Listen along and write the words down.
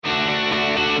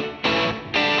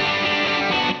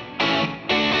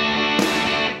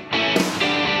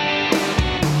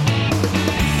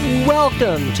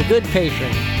Welcome to Good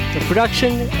Patron, the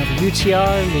production of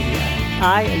UTR Media.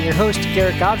 I am your host,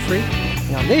 Garrett Godfrey,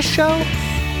 and on this show,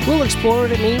 we'll explore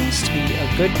what it means to be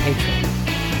a good patron.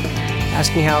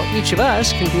 Asking how each of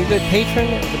us can be a good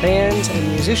patron of the bands and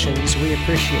musicians we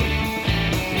appreciate.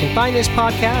 You can find this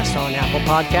podcast on Apple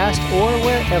Podcasts or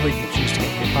wherever you choose to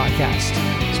get your podcasts.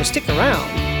 So stick around.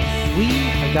 We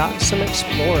have got some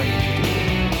exploring to do.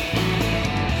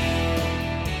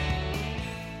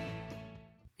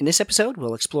 In this episode,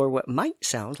 we'll explore what might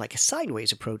sound like a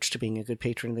sideways approach to being a good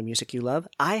patron of the music you love.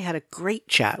 I had a great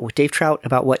chat with Dave Trout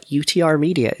about what UTR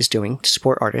Media is doing to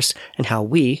support artists and how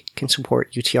we can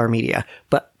support UTR Media.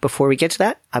 But before we get to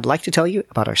that, I'd like to tell you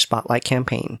about our Spotlight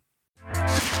campaign.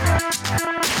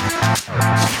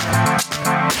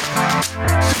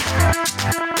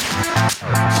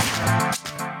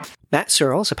 Matt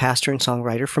Searles, a pastor and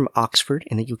songwriter from Oxford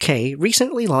in the UK,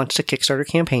 recently launched a Kickstarter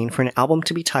campaign for an album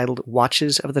to be titled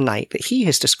Watches of the Night that he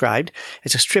has described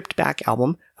as a stripped-back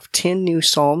album of 10 new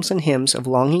psalms and hymns of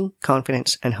longing,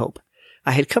 confidence, and hope.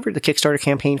 I had covered the Kickstarter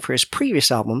campaign for his previous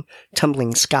album,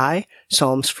 Tumbling Sky,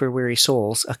 Psalms for Weary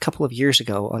Souls, a couple of years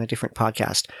ago on a different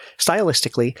podcast.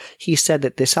 Stylistically, he said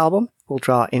that this album will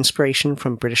draw inspiration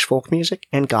from British folk music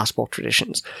and gospel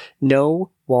traditions. No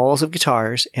walls of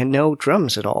guitars and no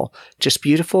drums at all, just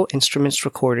beautiful instruments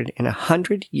recorded in a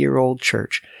 100-year-old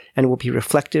church, and will be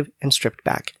reflective and stripped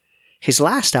back. His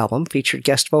last album featured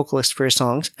guest vocalists for his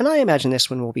songs, and I imagine this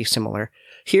one will be similar.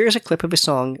 Here's a clip of his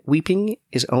song, Weeping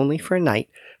is Only for a Night,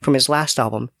 from his last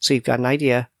album, so you've got an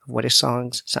idea of what his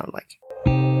songs sound like.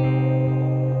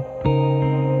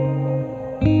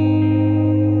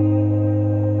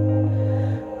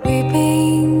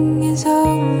 Weeping is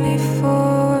only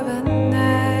for a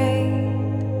night.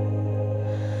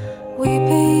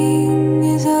 Weeping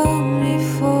is only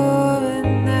for a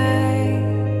night.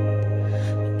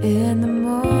 In the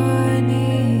morning,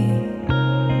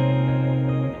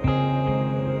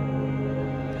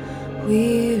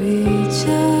 we rejoice.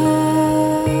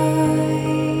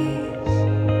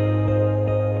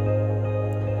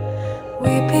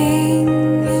 Weeping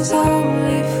is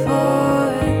only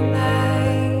for a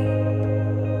night.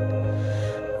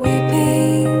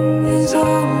 Weeping is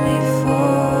only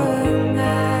for a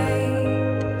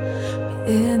night.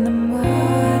 In the morning,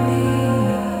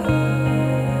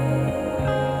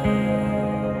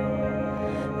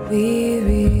 we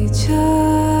rejoice.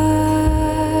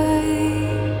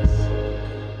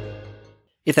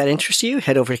 If that interests you,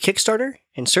 head over to Kickstarter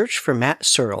and search for Matt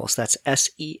Searles. That's Searles.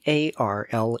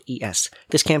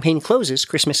 This campaign closes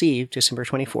Christmas Eve, December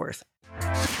 24th.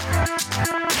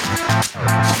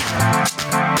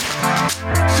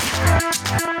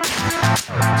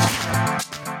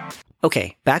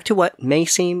 Okay, back to what may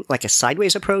seem like a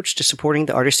sideways approach to supporting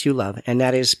the artists you love, and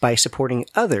that is by supporting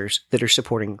others that are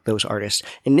supporting those artists.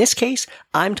 In this case,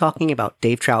 I'm talking about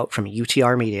Dave Trout from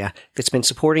UTR Media that's been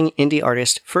supporting indie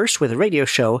artists first with a radio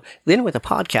show, then with a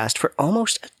podcast for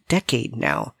almost a decade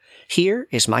now. Here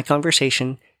is my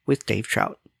conversation with Dave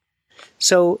Trout.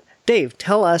 So, Dave,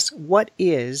 tell us, what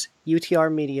is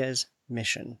UTR Media's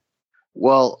mission?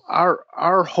 Well,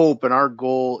 our hope and our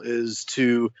goal is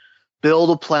to build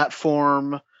a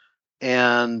platform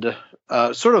and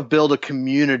sort of build a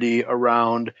community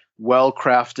around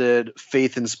well-crafted,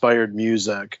 faith-inspired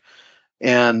music.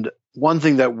 And one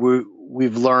thing that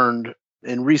we've learned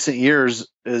in recent years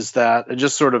is that, and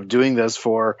just sort of doing this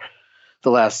for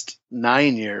the last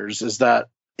 9 years, is that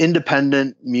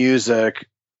independent music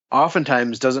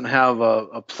oftentimes doesn't have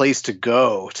a place to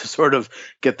go to sort of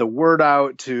get the word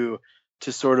out, to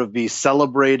sort of be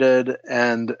celebrated,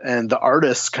 and the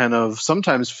artists kind of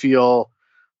sometimes feel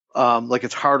like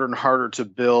it's harder and harder to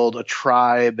build a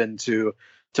tribe and to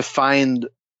find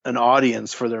an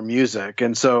audience for their music.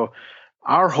 And so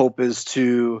our hope is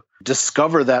to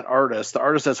discover that artist, the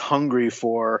artist that's hungry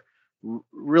for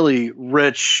really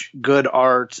rich, good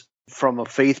art from a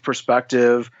faith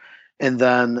perspective, and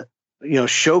then,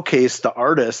 showcase the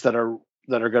artists that are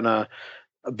going to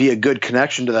be a good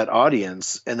connection to that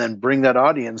audience, and then bring that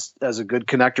audience as a good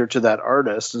connector to that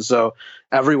artist. And so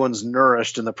everyone's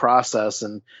nourished in the process.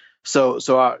 And so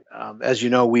as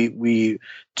you know, we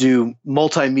do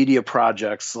multimedia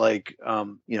projects like,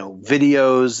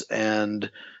 videos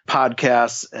and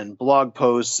podcasts and blog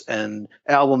posts and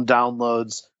album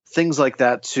downloads, things like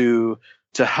that to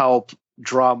help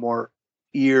draw more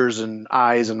ears and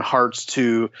eyes and hearts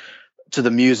to the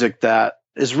music that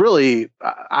is really,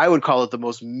 I would call it, the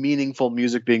most meaningful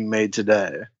music being made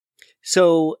today.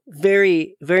 So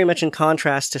very, very much in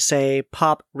contrast to, say,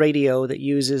 pop radio that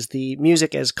uses the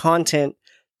music as content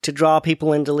to draw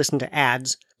people in to listen to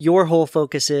ads, your whole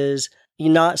focus is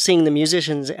you're not seeing the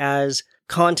musicians as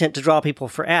content to draw people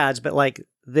for ads, but like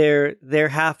they're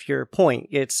half your point.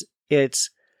 It's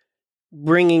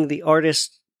bringing the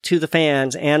artist to the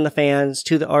fans and the fans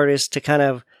to the artist to kind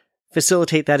of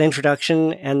facilitate that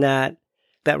introduction and that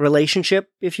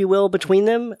relationship, if you will, between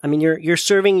them. I mean, you're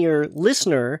serving your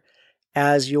listener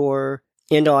as your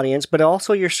end audience, but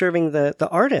also you're serving the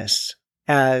artists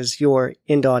as your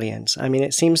end audience. I mean,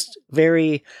 it seems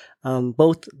very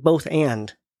both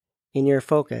and in your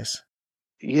focus.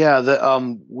 Yeah,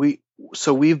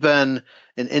 we've been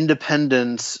an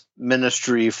independent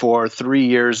ministry for 3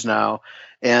 years now,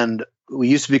 and we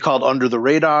used to be called Under the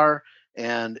Radar,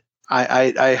 and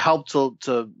I helped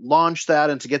to launch that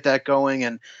and to get that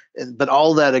going, but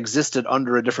all that existed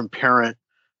under a different parent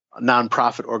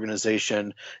nonprofit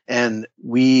organization, and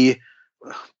we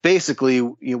basically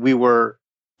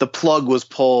the plug was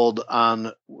pulled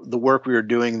on the work we were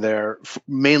doing there,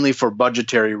 mainly for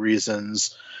budgetary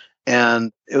reasons.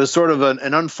 And it was sort of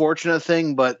an unfortunate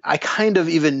thing, but I kind of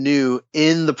even knew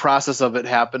in the process of it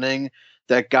happening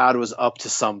that God was up to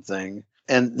something.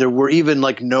 And there were even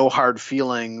like no hard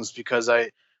feelings because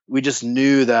we just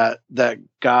knew that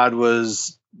God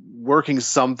was working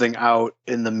something out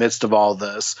in the midst of all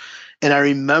this. And I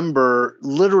remember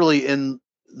literally in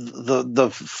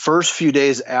the first few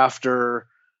days after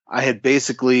I had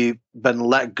basically been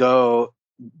let go,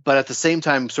 but at the same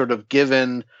time sort of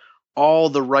given all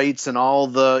the rights and all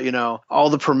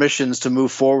the permissions to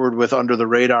move forward with Under the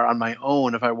Radar on my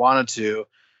own if I wanted to,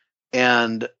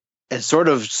 and sort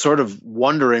of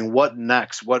wondering what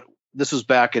next. This was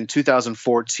back in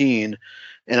 2014,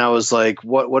 and I was like,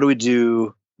 what do we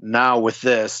do now with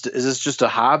this? Is this just a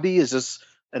hobby? Is this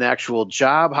an actual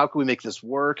job? How can we make this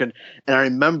work? And I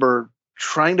remember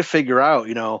trying to figure out,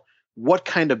 what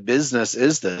kind of business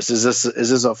is this? Is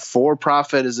this a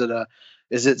for-profit? Is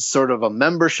it sort of a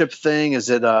membership thing? Is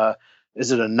it a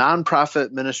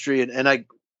nonprofit ministry? And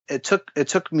it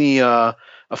took me a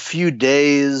few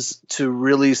days to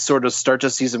really sort of start to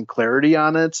see some clarity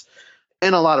on it,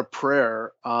 and a lot of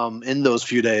prayer in those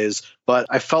few days. But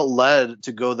I felt led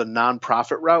to go the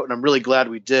nonprofit route, and I'm really glad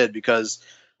we did because,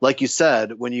 like you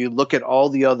said, when you look at all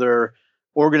the other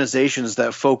organizations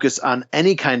that focus on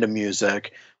any kind of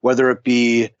music, whether it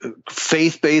be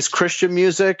faith-based Christian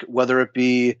music, whether it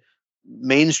be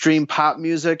mainstream pop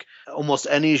music, almost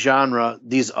any genre,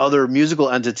 these other musical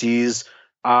entities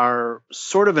are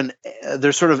sort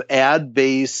of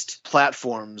ad-based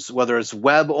platforms, whether it's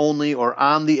web only or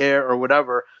on the air or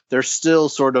whatever. They're still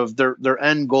sort of their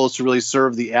end goal is to really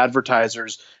serve the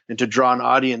advertisers and to draw an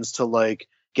audience to like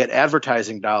get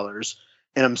advertising dollars.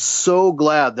 And I'm so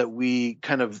glad that we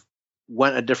kind of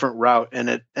went a different route,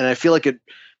 and I feel like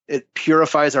it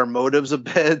purifies our motives a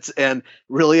bit and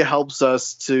really helps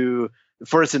us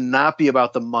for it to not be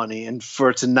about the money and for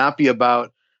it to not be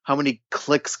about how many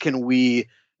clicks can we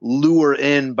lure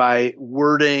in by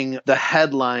wording the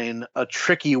headline a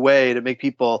tricky way to make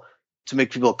people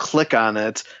click on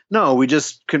it. No, we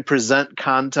just can present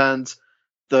content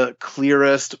the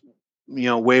clearest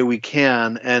way we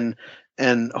can,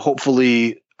 and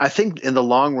hopefully I think in the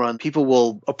long run people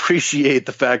will appreciate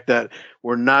the fact that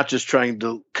we're not just trying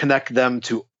to connect them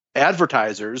to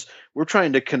advertisers. We're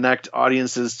trying to connect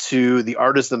audiences to the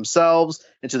artists themselves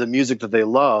and to the music that they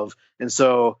love. And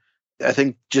so I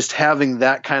think just having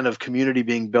that kind of community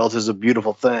being built is a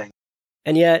beautiful thing.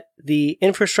 And yet the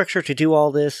infrastructure to do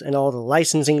all this and all the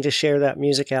licensing to share that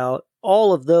music out,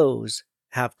 all of those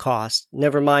have costs,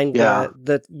 never mind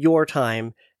your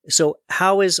time. So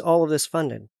how is all of this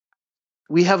funded?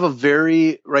 We have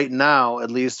right now,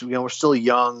 at least, we're still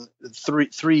young,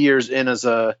 3 years in as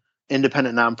a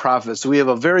independent nonprofit. So we have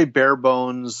a very bare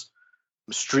bones,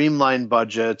 streamlined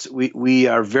budget. We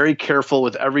are very careful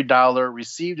with every dollar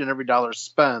received and every dollar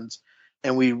spent,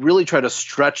 and we really try to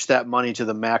stretch that money to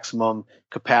the maximum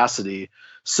capacity.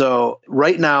 So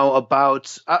right now,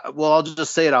 I'll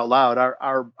just say it out loud.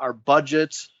 Our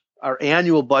budget, our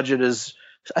annual budget is,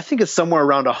 I think it's somewhere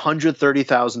around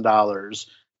 $130,000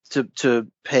 to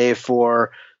pay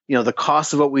for the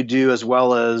cost of what we do, as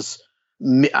well as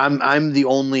I'm the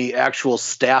only actual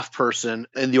staff person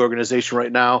in the organization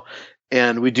right now,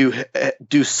 and we do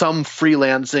some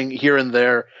freelancing here and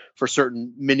there for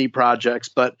certain mini projects.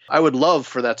 But I would love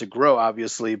for that to grow,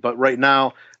 obviously. But right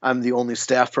now, I'm the only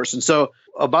staff person. So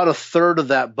about a third of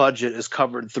that budget is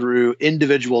covered through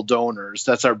individual donors.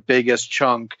 That's our biggest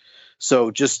chunk.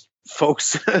 So just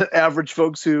folks, average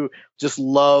folks who just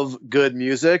love good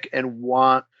music and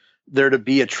want there to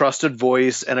be a trusted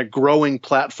voice and a growing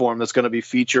platform that's going to be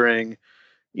featuring,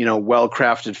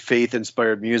 well-crafted,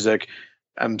 faith-inspired music.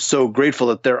 I'm so grateful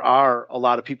that there are a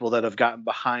lot of people that have gotten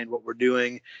behind what we're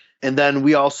doing. And then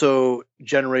we also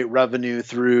generate revenue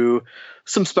through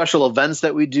some special events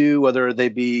that we do, whether they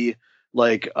be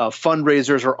like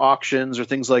fundraisers or auctions or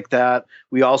things like that.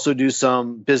 We also do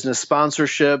some business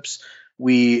sponsorships.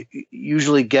 We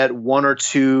usually get one or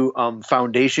two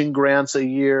foundation grants a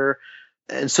year.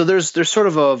 And so there's sort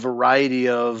of a variety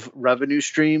of revenue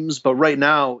streams, but right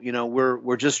now,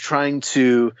 we're just trying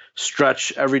to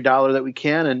stretch every dollar that we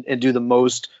can and do the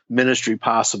most ministry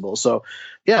possible. So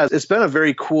yeah, it's been a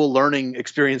very cool learning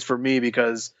experience for me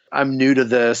because I'm new to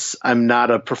this. I'm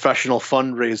not a professional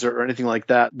fundraiser or anything like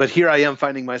that, but here I am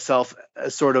finding myself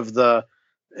as sort of the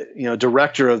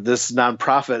director of this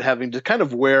nonprofit, having to kind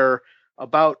of wear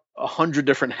about 100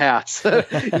 different hats.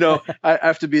 I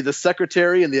have to be the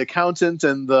secretary and the accountant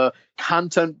and the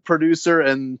content producer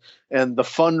and the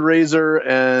fundraiser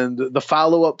and the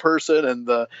follow-up person and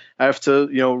I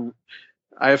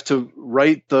have to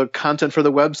write the content for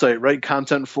the website, write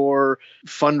content for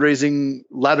fundraising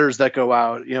letters that go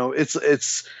out. It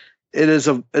is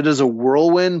a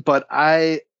whirlwind, but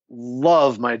I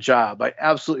love my job. I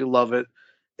absolutely love it.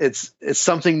 It's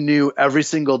something new every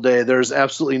single day. There's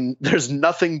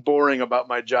nothing boring about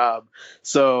my job.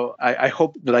 So I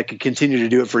hope that I can continue to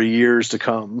do it for years to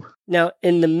come. Now,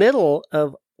 in the middle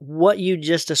of what you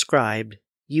just described,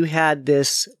 you had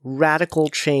this radical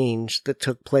change that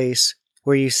took place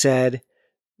where you said,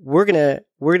 we're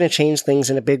gonna change things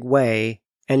in a big way,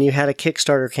 and you had a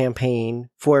Kickstarter campaign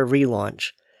for a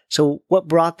relaunch. So what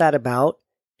brought that about,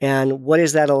 and what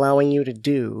is that allowing you to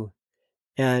do?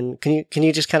 And can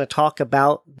you just kind of talk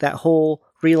about that whole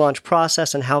relaunch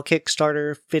process and how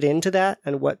Kickstarter fit into that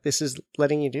and what this is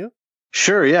letting you do?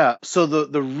 Sure, yeah. So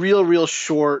the real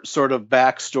short sort of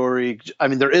backstory, I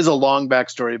mean, there is a long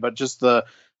backstory, but just the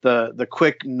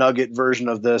quick nugget version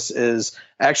of this is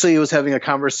actually I was having a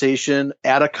conversation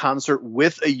at a concert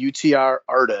with a UTR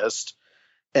artist,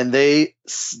 and they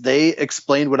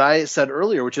explained what I said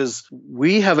earlier, which is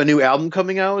we have a new album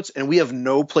coming out and we have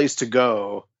no place to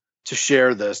go to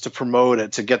share this, to promote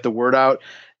it, to get the word out.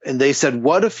 And they said,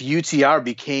 what if UTR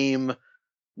became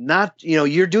not,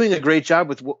 you're doing a great job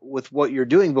with what you're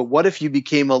doing, but what if you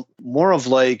became more of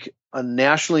like a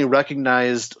nationally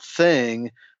recognized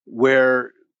thing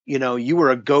where, you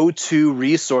were a go-to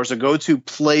resource, a go-to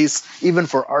place, even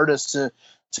for artists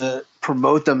to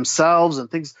promote themselves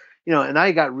and things, and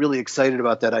I got really excited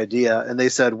about that idea. And they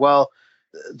said, well,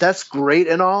 that's great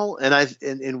and all.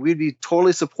 And we'd be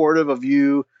totally supportive of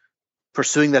you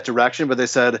pursuing that direction. But they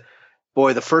said,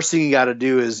 boy, the first thing you got to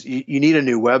do is you need a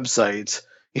new website.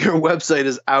 Your website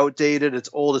is outdated. It's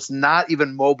old. It's not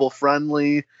even mobile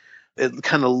friendly. It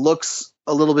kind of looks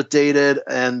a little bit dated,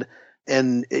 and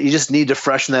you just need to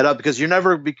freshen that up because you're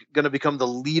never going to become the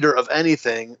leader of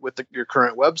anything with your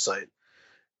current website.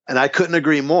 And I couldn't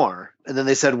agree more. And then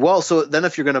they said, well, so then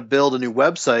if you're going to build a new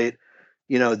website,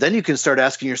 then you can start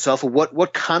asking yourself, well,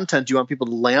 what content do you want people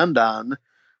to land on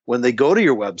when they go to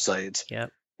your website? Yeah.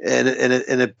 And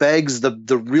it begs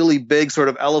the really big sort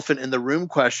of elephant in the room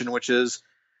question, which is,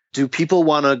 do people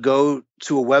want to go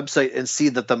to a website and see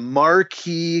that the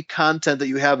marquee content that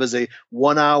you have is a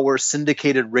 1-hour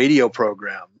syndicated radio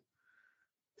program?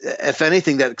 If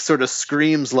anything, that sort of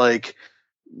screams like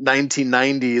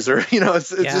 1990s, or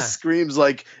it just screams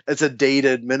like it's a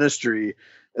dated ministry.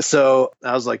 So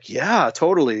I was like, yeah,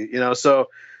 totally. So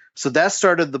that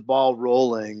started the ball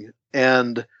rolling,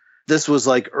 and this was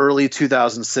like early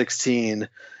 2016,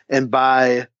 and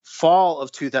by fall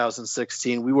of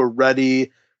 2016 we were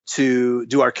ready to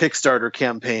do our Kickstarter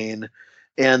campaign.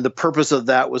 And the purpose of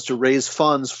that was to raise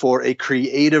funds for a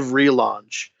creative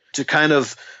relaunch, to kind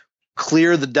of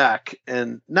clear the deck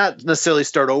and not necessarily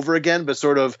start over again, but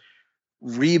sort of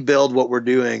rebuild what we're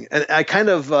doing. And I kind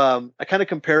of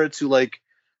compare it to like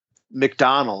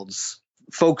McDonald's.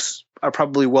 Folks are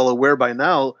probably well aware by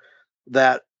now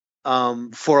that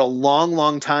for a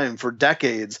long time, for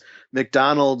decades,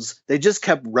 McDonald's, they just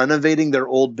kept renovating their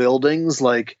old buildings.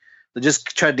 Like they just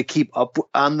tried to keep up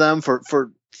on them for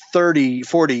 30,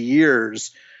 40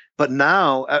 years. But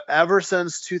now, ever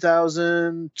since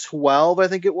 2012, I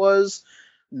think it was,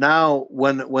 now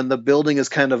when the building is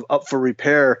kind of up for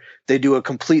repair, they do a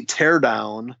complete tear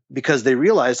down because they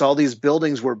realized all these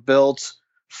buildings were built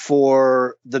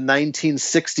for the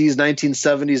 1960s,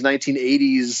 1970s,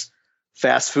 1980s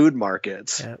fast food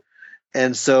markets. Yep.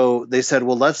 And so they said,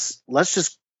 well, let's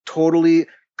just totally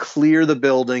clear the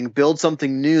building, build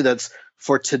something new that's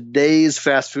for today's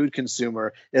fast food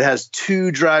consumer. It has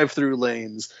 2 drive-through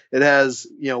lanes. It has,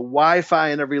 Wi-Fi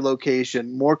in every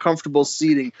location, more comfortable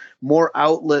seating, more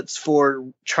outlets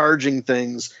for charging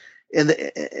things. and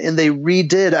they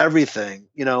redid everything,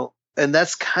 and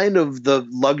that's kind of the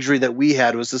luxury that we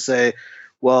had, was to say,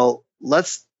 well,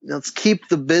 let's keep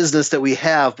the business that we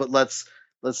have, but let's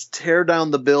tear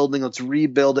down the building, let's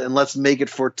rebuild it, and let's make it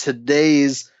for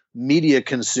today's media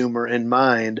consumer in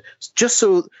mind.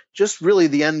 Just really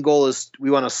the end goal is we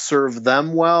want to serve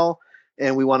them well,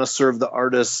 and we want to serve the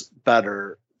artists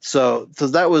better. So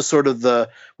that was sort of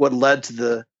what led to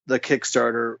the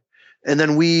Kickstarter. And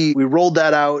then we rolled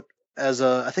that out as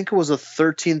I think it was a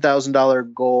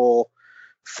 $13,000 goal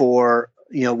for,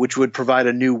 which would provide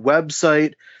a new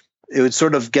website. It would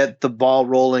sort of get the ball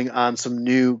rolling on some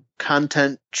new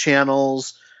content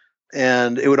channels,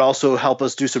 and it would also help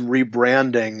us do some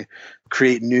rebranding,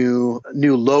 create new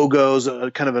logos,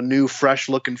 kind of a new fresh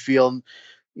look and feel. And,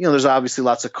 there's obviously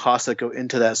lots of costs that go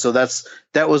into that. So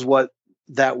that was what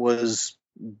that was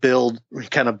building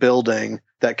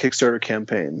that Kickstarter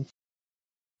campaign.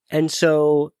 And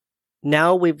so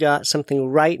now we've got something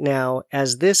right now,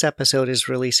 as this episode is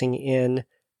releasing in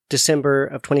December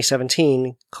of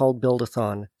 2017, called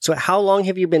Build-A-Thon. So how long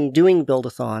have you been doing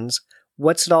Build-A-Thons?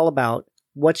 What's it all about?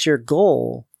 What's your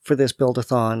goal for this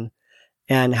Build-A-Thon?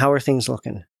 And how are things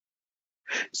looking?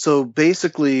 So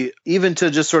basically, even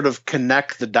to just sort of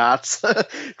connect the dots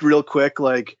real quick,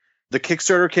 like the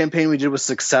Kickstarter campaign we did was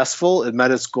successful. It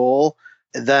met its goal.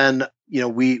 And then,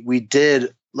 we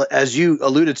did, as you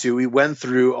alluded to, we went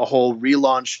through a whole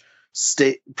relaunch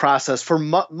process for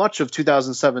much of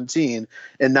 2017.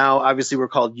 And now obviously we're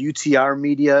called UTR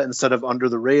Media instead of Under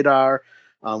the Radar.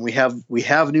 We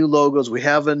have new logos. We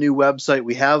have a new website.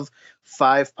 We have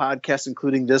 5 podcasts,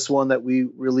 including this one that we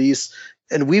release.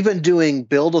 And we've been doing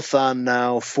Build-A-Thon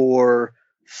now for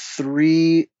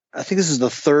I think this is the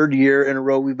 3rd year in a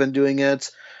row we've been doing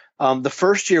it. The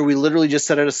first year we literally just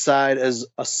set it aside as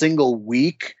a single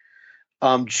week,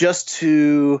 just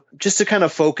to kind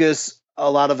of focus a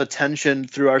lot of attention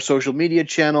through our social media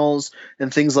channels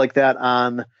and things like that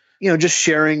on, just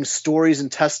sharing stories and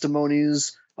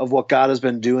testimonies of what God has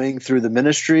been doing through the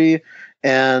ministry,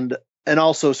 and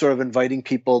also sort of inviting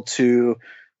people to,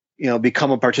 become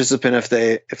a participant if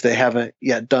they haven't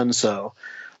yet done so.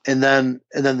 And then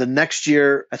the next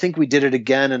year, I think we did it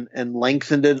again and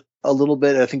lengthened it a little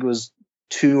bit. I think it was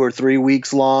 2 or 3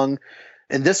 weeks long.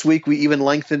 And this week we even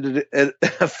lengthened it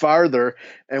farther,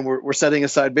 and we're setting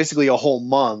aside basically a whole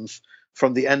month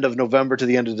from the end of November to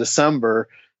the end of December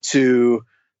to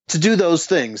do those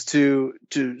things, to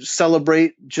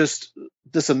celebrate just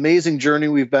this amazing journey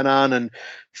we've been on, and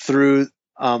through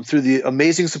the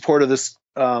amazing support of this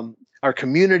our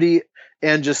community,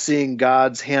 and just seeing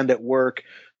God's hand at work,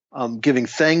 giving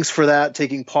thanks for that,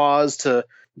 taking pause to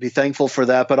be thankful for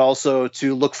that, but also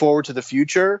to look forward to the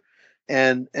future,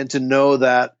 and to know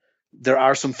that there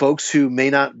are some folks who may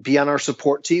not be on our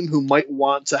support team who might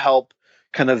want to help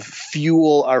kind of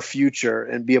fuel our future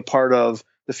and be a part of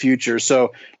the future.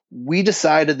 So we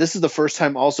decided, this is the first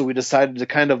time also we decided to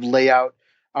kind of lay out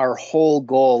our whole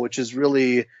goal, which is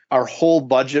really our whole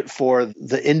budget for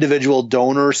the individual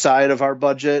donor side of our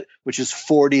budget, which is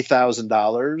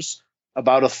 $40,000,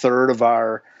 about a third of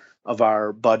our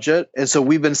budget. And so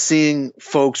we've been seeing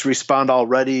folks respond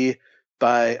already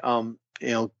by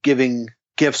giving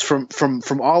gifts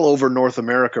from all over North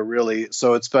America, really.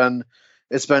 So it's been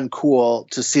cool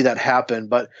to see that happen.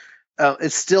 But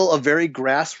it's still a very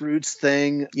grassroots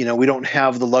thing. We don't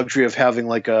have the luxury of having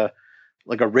like a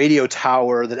radio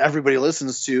tower that everybody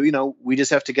listens to. We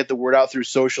just have to get the word out through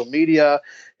social media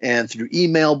and through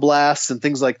email blasts and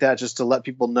things like that, just to let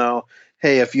people know,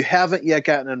 hey, if you haven't yet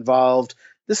gotten involved,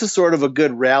 this is sort of a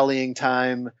good rallying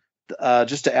time,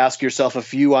 just to ask yourself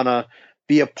if you want to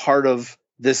be a part of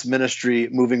this ministry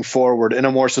moving forward in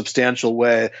a more substantial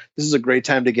way. This is a great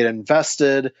time to get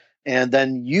invested, and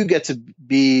then you get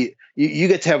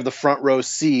to have the front row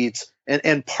seats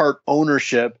and part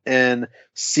ownership in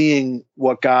seeing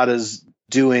what God is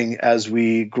doing as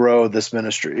we grow this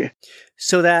ministry.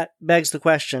 So that begs the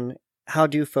question, how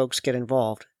do folks get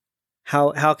involved?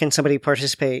 How can somebody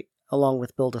participate along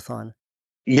with Build-A-Thon?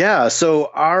 Yeah, so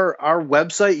our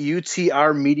website,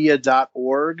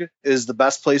 utrmedia.org, is the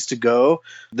best place to go.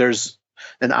 There's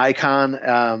an icon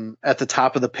at the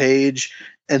top of the page,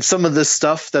 and some of this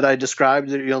stuff that I described,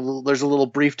 there's a little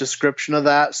brief description of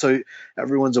that, so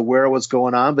everyone's aware of what's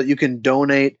going on. But you can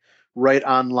donate right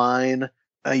online.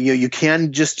 You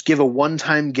can just give a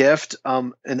one-time gift,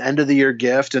 an end-of-the-year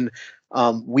gift, and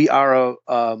we are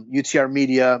UTR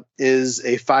Media is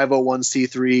a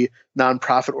 501c3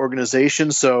 nonprofit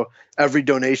organization, so every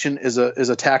donation is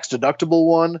a tax-deductible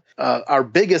one. Our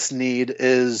biggest need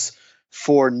is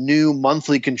for new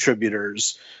monthly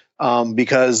contributors.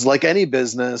 because like any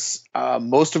business,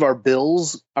 most of our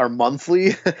bills are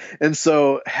monthly. And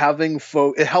so having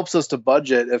it helps us to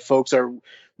budget if folks are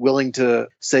willing to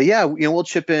say, yeah, we'll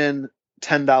chip in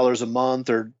 $10 a month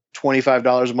or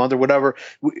 $25 a month or whatever.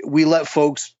 We let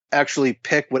folks actually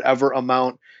pick whatever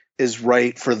amount is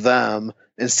right for them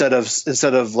instead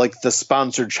of like the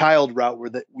sponsored child route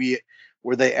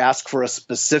where they ask for a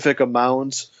specific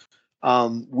amount.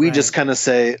 We Right. just kind of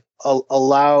say,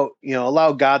 allow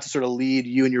God to sort of lead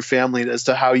you and your family as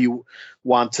to how you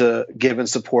want to give and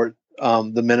support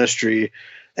the ministry.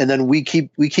 And then we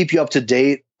keep you up to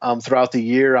date throughout the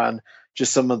year on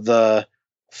just some of the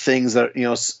things that,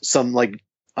 some like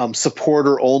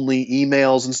supporter only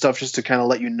emails and stuff, just to kind of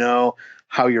let you know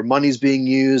how your money's being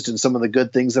used and some of the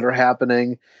good things that are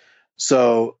happening.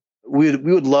 So we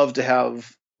would love to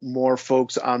have more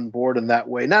folks on board in that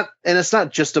way. And it's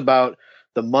not just about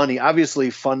the money.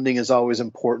 Obviously, funding is always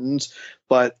important,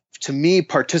 but to me,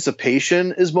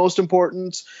 participation is most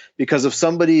important, because if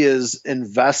somebody is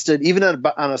invested, even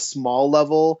on a small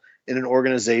level in an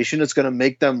organization, it's going to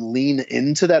make them lean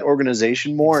into that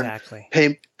organization more Exactly.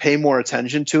 and pay more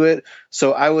attention to it.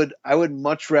 So I would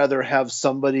much rather have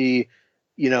somebody,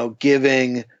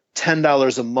 giving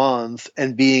 $10 a month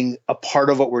and being a part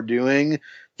of what we're doing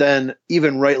than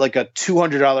even write like a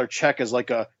 $200 check as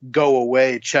like a go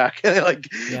away check.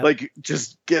 Like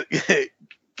just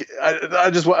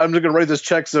I'm just going to write this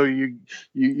check so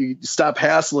you stop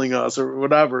hassling us or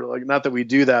whatever. Like, not that we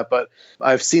do that, but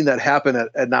I've seen that happen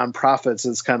at nonprofits.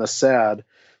 It's kind of sad.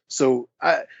 So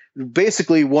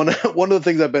basically one of the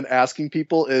things I've been asking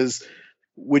people is,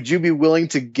 would you be willing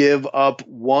to give up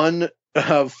one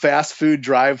fast food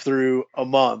drive-through a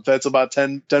month? That's about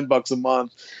 $10 a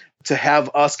month, to have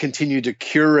us continue to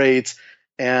curate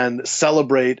and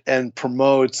celebrate and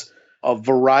promote a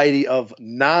variety of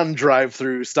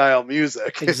non-drive-through style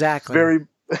music. Exactly. Very,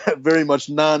 very much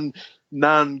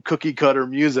non-cookie cutter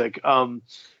music.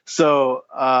 So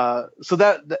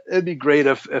that it'd be great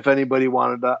if anybody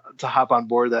wanted to hop on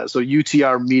board that. So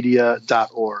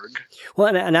utrmedia.org.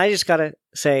 Well, and I just got to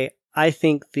say, I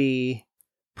think the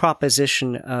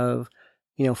proposition of,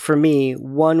 for me,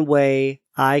 one way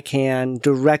I can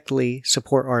directly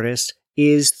support artists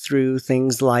is through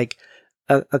things like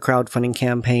a crowdfunding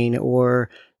campaign, or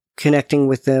connecting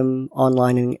with them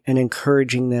online and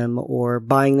encouraging them, or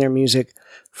buying their music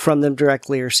from them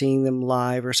directly, or seeing them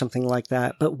live or something like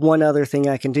that. But one other thing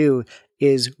I can do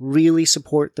is really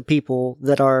support the people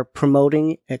that are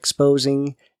promoting,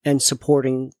 exposing, and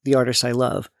supporting the artists I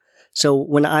love. So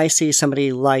when I see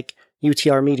somebody like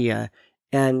UTR Media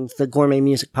and the Gourmet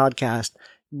Music Podcast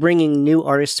bringing new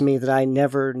artists to me that I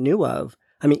never knew of,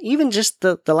 I mean, even just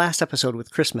the last episode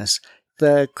with Christmas,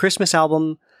 the Christmas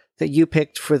album that you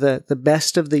picked for the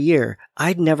best of the year,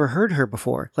 I'd never heard her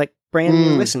before, like brand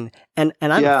new listen. And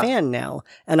I'm a fan now,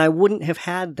 and I wouldn't have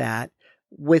had that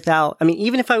without, I mean,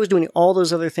 even if I was doing all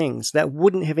those other things, that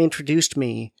wouldn't have introduced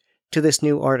me to this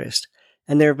new artist.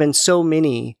 And there have been so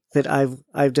many that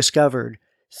I've discovered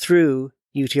through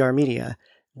UTR Media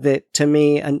that, to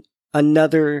me,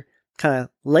 another kind of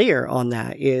layer on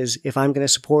that is, if I'm going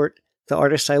to support the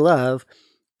artists I love,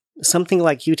 something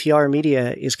like UTR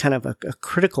Media is kind of a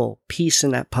critical piece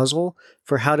in that puzzle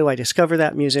for how do I discover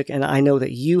that music. And I know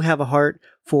that you have a heart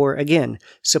for, again,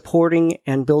 supporting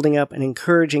and building up and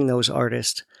encouraging those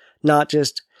artists, not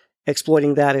just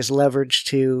exploiting that as leverage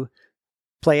to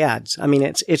play ads. I mean,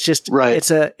 it's just, right.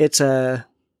 It's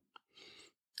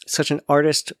such an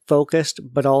artist focused,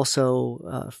 but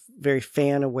also very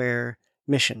fan aware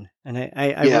mission. And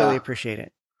I really appreciate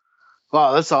it.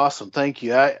 Wow, that's awesome. Thank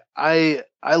you. I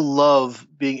love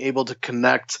being able to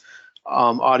connect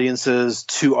audiences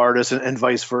to artists and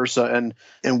vice versa.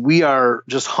 And we are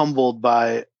just humbled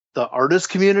by the artist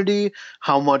community,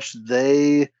 how much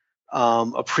they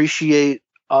appreciate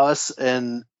us.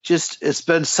 And just, it's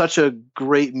been such a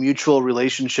great mutual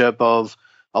relationship of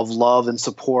love and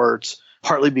support,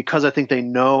 partly because I think they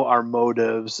know our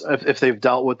motives. If they've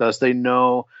dealt with us, they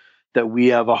know that we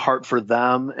have a heart for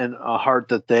them and a heart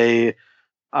that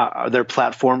their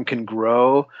platform can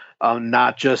grow,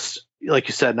 not just, like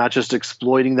you said, not just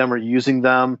exploiting them or using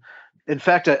them. In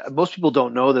fact, most people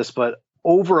don't know this, but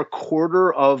over a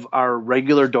quarter of our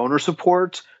regular donor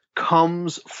support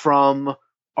comes from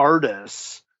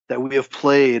artists that we have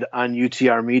played on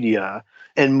UTR Media.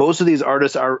 And most of these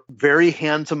artists are very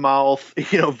hand to mouth,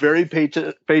 very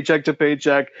paycheck to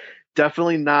paycheck,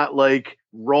 definitely not like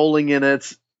rolling in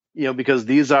it, because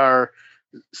these are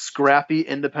scrappy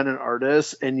independent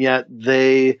artists, and yet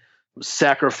they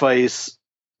sacrifice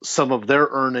some of their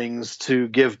earnings to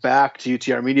give back to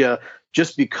UTR Media,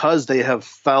 just because they have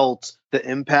felt the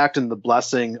impact and the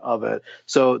blessing of it.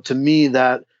 So to me,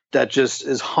 that just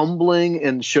is humbling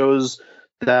and shows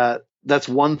that that's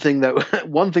one thing that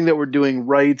one thing that we're doing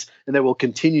right, and that we'll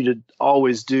continue to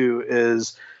always do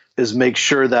is make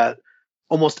sure that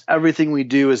almost everything we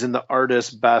do is in the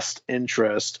artist's best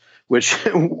interest. Which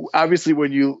obviously,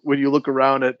 when you look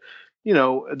around at,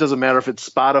 it doesn't matter if it's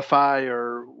Spotify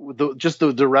or just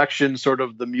the direction sort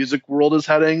of the music world is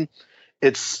heading.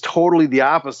 It's totally the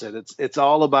opposite. It's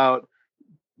all about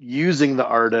using the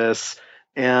artists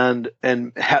and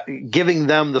giving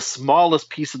them the smallest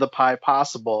piece of the pie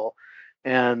possible,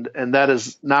 and that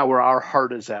is not where our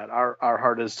heart is at. Our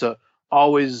heart is to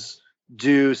always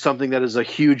do something that is a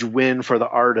huge win for the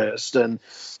artist. And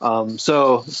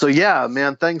so yeah,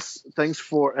 man, thanks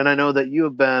for, and I know that you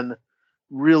have been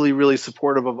really, really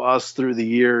supportive of us through the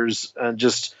years, and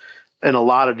just in a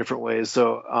lot of different ways.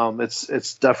 So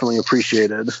it's definitely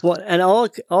appreciated. Well, and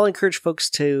I'll encourage folks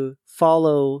to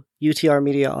follow UTR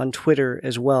Media on Twitter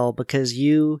as well, because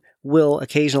you will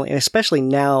occasionally, and especially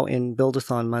now in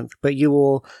Build-a-thon month, but you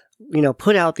will,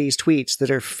 put out these tweets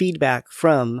that are feedback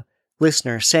from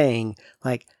listeners saying,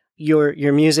 like,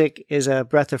 your music is a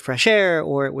breath of fresh air,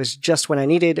 or it was just what I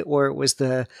needed, or it was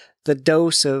the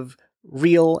dose of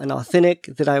real and authentic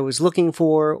that I was looking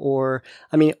for. Or,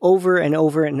 I mean, over and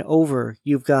over and over,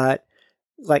 you've got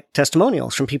like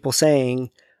testimonials from people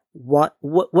saying what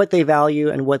they value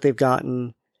and what they've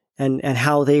gotten, and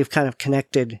how they've kind of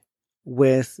connected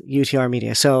with UTR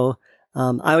Media. So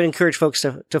I would encourage folks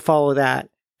to follow that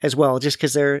as well, just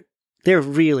because they're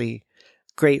really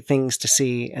great things to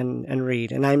see and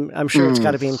read. And I'm sure it's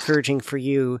got to be encouraging for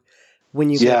you when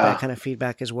you get that kind of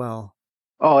feedback as well.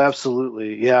 Oh,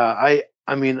 absolutely. Yeah.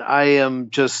 I mean, I've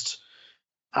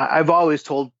always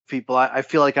told people, I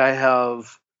feel like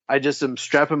I just am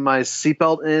strapping my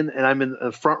seatbelt in, and I'm in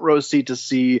a front row seat to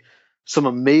see some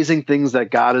amazing things that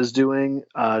God is doing.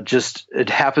 It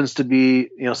happens to be,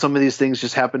 some of these things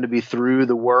just happen to be through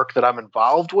the work that I'm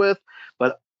involved with,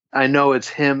 but I know it's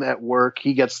Him at work.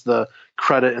 He gets the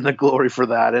credit and the glory for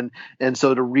that. And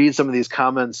so to read some of these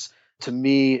comments to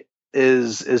me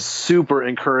is super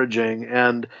encouraging.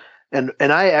 And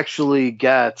I actually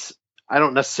I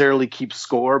don't necessarily keep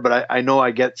score, but I know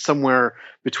I get somewhere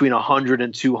between 100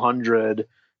 and 200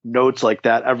 notes like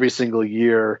that every single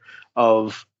year,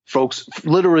 of folks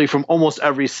literally from almost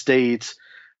every state,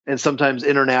 and sometimes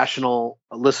international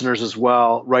listeners as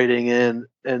well, writing in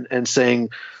and saying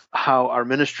how our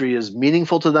ministry is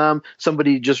meaningful to them.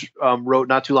 Somebody just wrote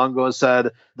not too long ago and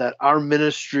said that our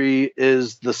ministry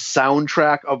is the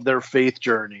soundtrack of their faith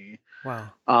journey.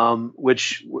 Wow.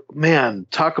 Which, man,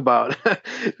 talk about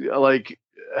like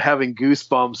having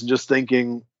goosebumps and just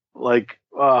thinking like,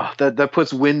 that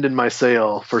puts wind in my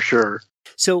sail for sure.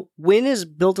 So when is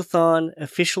Build-a-thon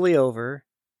officially over?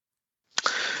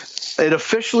 It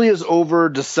officially is over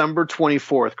December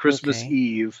 24th, Christmas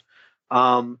Eve.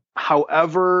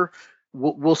 However,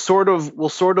 we'll sort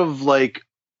of like,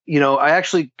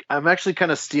 I'm actually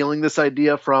kind of stealing this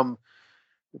idea from,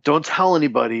 don't tell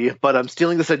anybody, but I'm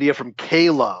stealing this idea from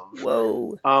K-Love.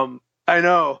 Whoa. I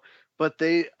know, but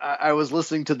I was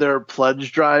listening to their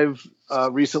pledge drive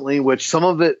recently, which some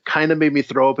of it kind of made me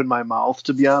throw up in my mouth,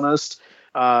 to be honest,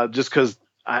 just because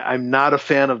I'm not a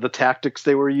fan of the tactics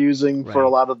they were using for a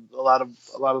lot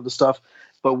of the stuff.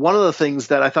 But one of the things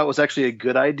that I thought was actually a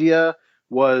good idea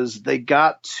was they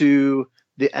got to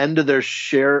the end of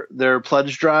their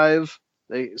pledge drive.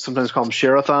 They sometimes call them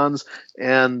share-a-thons,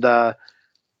 and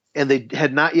they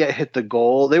had not yet hit the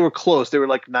goal. They were close. They were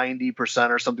like 90%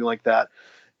 or something like that.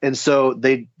 And so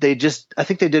I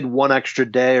think they did one extra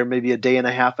day, or maybe a day and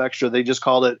a half extra. They just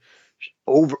called it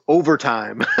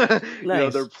overtime.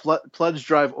 Nice. Their pledge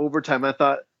drive overtime. I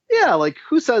thought, yeah, like,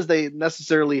 who says they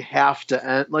necessarily have to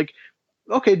end? Like,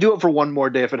 okay, do it for one more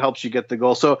day if it helps you get the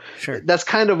goal. So Sure. That's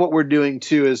kind of what we're doing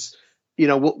too, is,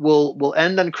 we'll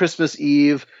end on Christmas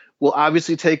Eve. We'll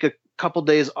obviously take a couple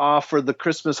days off for the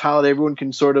Christmas holiday. Everyone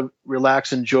can sort of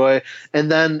relax, enjoy. And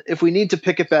then if we need to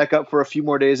pick it back up for a few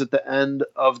more days at the end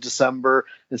of December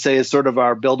and say it's sort of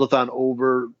our Build-a-thon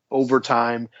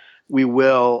overtime, we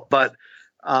will. But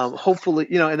hopefully,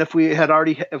 and if we've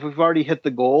already hit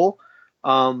the goal,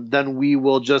 then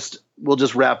we'll just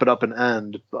wrap it up and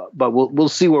end. But we'll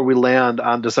see where we land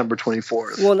on December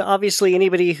 24th. Well, and obviously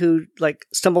anybody who like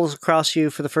stumbles across you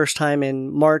for the first time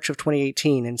in March of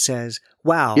 2018 and says,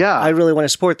 wow, I really want to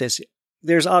support this,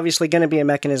 there's obviously going to be a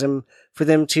mechanism for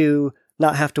them to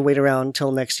not have to wait around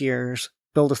until next year's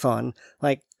Build-a-thon.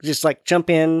 Like, just like jump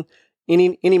in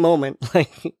any moment,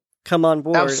 like come on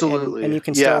board. Absolutely. And you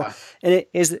can still, and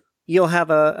you'll have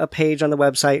a page on the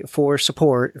website for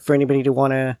support for anybody to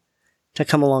want to to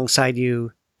come alongside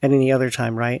you at any other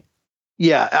time, right?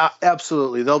 Yeah,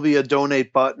 absolutely. There'll be a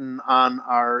donate button on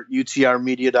our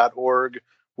utrmedia.org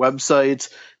website.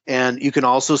 And you can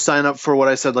also sign up for what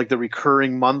I said, like the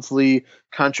recurring monthly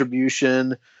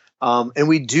contribution. And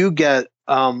we do get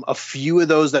a few of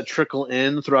those that trickle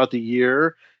in throughout the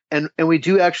year. And we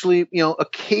do actually,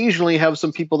 occasionally have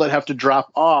some people that have to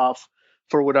drop off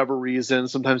for whatever reason.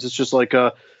 Sometimes it's just like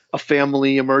a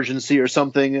family emergency or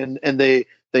something, and they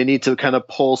need to kind of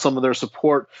pull some of their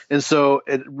support. And so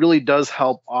it really does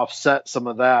help offset some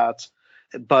of that.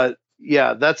 But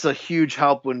yeah, that's a huge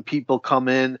help when people come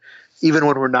in, even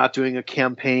when we're not doing a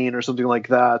campaign or something like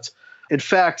that. In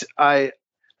fact, I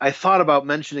thought about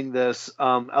mentioning this.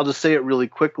 I'll just say it really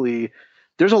quickly.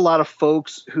 There's a lot of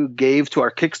folks who gave to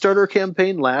our Kickstarter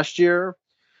campaign last year,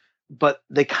 but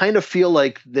they kind of feel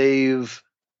like they've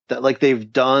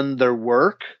done their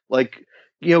work,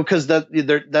 because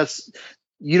that's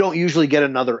you don't usually get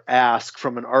another ask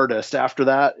from an artist after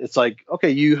that. It's like,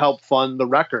 okay, you help fund the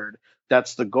record.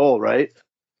 That's the goal, right?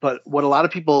 But what a lot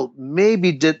of people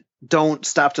maybe don't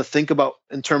stop to think about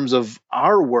in terms of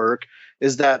our work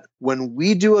is that when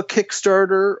we do a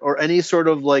Kickstarter or any sort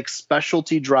of like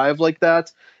specialty drive like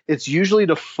that, it's usually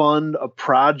to fund a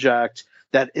project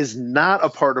that is not a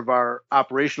part of our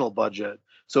operational budget.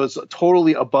 So it's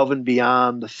totally above and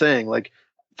beyond the thing. Like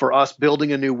for us,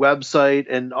 building a new website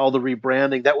and all the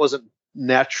rebranding, that wasn't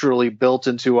naturally built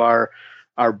into our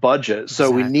budget.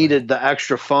 So we needed the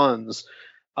extra funds.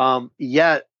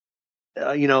 Yet,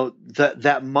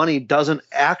 that money doesn't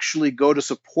actually go to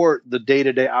support the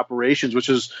day-to-day operations, which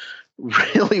is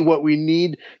really what we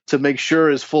need to make sure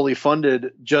is fully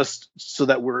funded, just so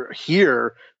that we're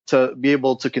here to be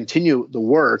able to continue the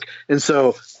work. And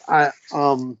so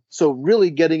so really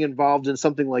getting involved in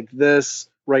something like this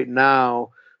right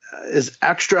now is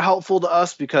extra helpful to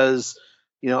us because,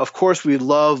 of course we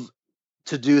love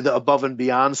to do the above and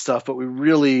beyond stuff, but we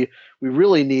really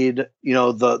need,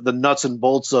 the nuts and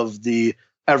bolts of the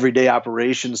everyday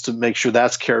operations to make sure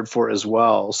that's cared for as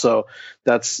well. So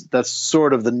that's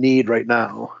sort of the need right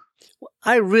now.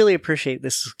 I really appreciate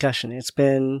this discussion. It's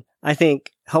been, I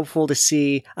think, helpful to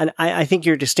see. And I think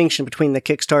your distinction between the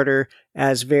Kickstarter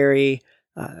as very,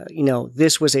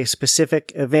 this was a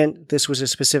specific event, this was a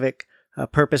specific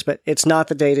purpose, but it's not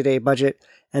the day-to-day budget.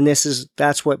 And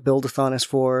that's what Build-A-thon is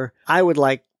for. I would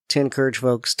like to encourage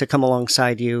folks to come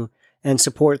alongside you and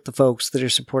support the folks that are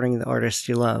supporting the artists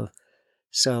you love.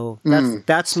 So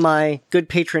that's my good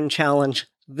patron challenge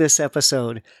this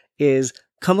episode is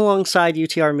come alongside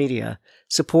UTR Media.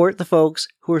 Support the folks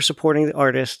who are supporting the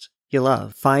artists you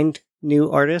love. Find new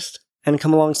artists and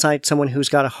come alongside someone who's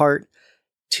got a heart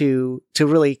to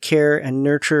really care and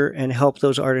nurture and help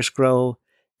those artists grow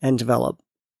and develop.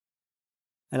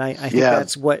 And I think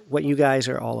that's what you guys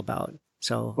are all about.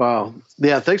 So wow.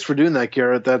 Yeah, thanks for doing that,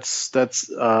 Garrett. That's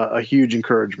a huge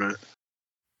encouragement.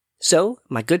 So,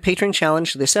 my good patron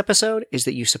challenge this episode is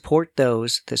that you support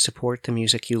those that support the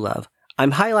music you love.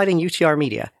 I'm highlighting UTR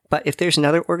Media, but if there's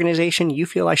another organization you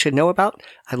feel I should know about,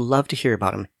 I'd love to hear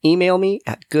about them. Email me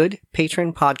at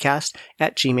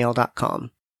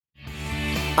goodpatronpodcast@gmail.com.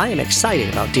 I am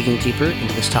excited about digging deeper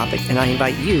into this topic, and I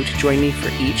invite you to join me for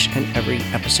each and every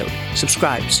episode.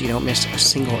 Subscribe so you don't miss a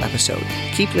single episode.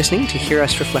 Keep listening to hear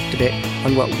us reflect a bit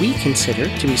on what we consider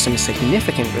to be some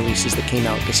significant releases that came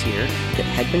out this year that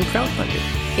had been crowdfunded,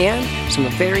 and some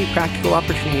very practical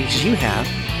opportunities you have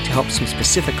to help some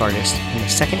specific artists in the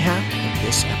second half of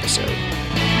this episode.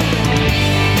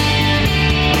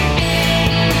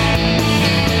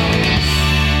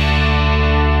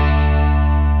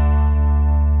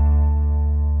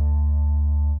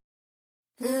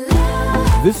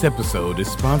 This episode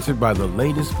is sponsored by the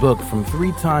latest book from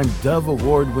 3-time Dove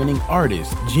Award-winning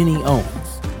artist Jenny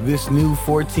Owens. This new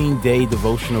 14-day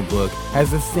devotional book has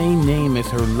the same name as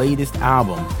her latest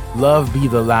album, Love Be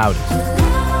the Loudest.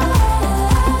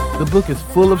 The book is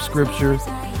full of scriptures,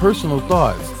 personal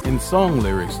thoughts, and song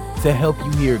lyrics to help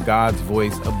you hear God's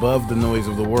voice above the noise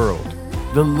of the world.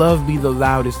 The Love Be the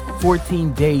Loudest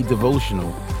 14-day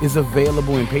devotional is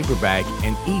available in paperback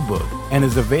and ebook and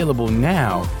is available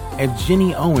now at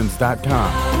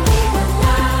jennyowens.com.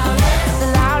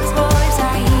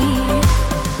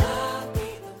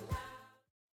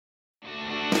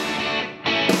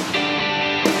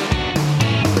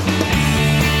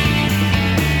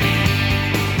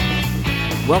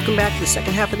 Welcome back to the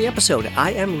second half of the episode.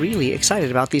 I am really excited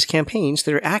about these campaigns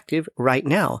that are active right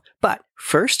now. But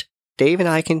first, Dave and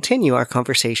I continue our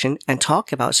conversation and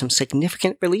talk about some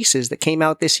significant releases that came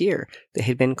out this year that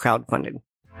had been crowdfunded.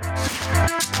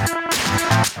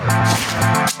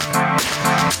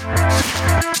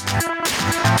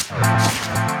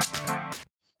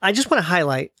 I just want to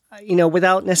highlight,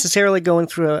 without necessarily going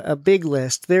through a big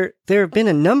list, there have been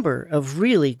a number of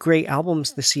really great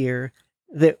albums this year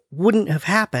that wouldn't have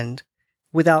happened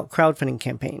without crowdfunding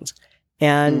campaigns.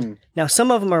 And now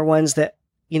some of them are ones that,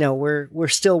 we're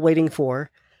still waiting for.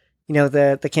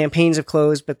 The campaigns have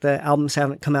closed, but the albums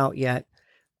haven't come out yet.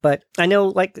 But I know,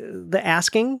 like, The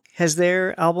Asking has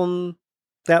their album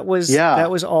that was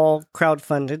all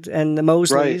crowdfunded, and the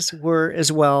Mosleys were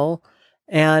as well.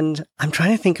 And I'm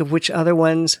trying to think of which other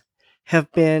ones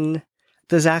have been.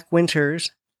 The Zach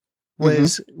Winters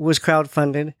was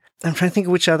crowdfunded. I'm trying to think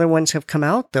of which other ones have come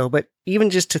out, though. But even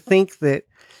just to think that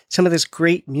some of this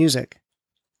great music,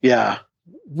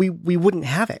 we wouldn't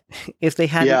have it if they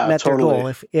hadn't met their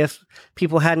goal. If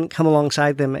people hadn't come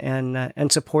alongside them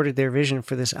and supported their vision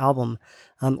for this album.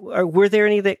 Were there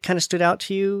any that kind of stood out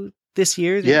to you this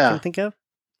year that you can think of?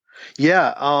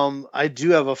 Yeah, I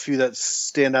do have a few that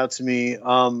stand out to me.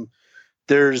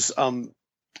 There's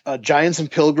Giants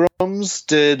and Pilgrims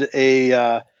did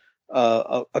a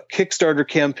Kickstarter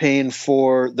campaign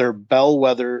for their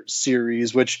Bellwether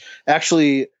series, which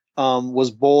actually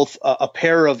was both a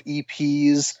pair of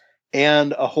EPs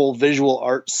and a whole visual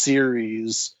art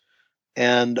series.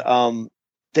 And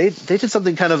they did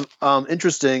something kind of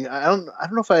interesting. I don't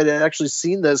know if I had actually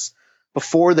seen this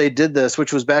before they did this,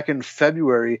 which was back in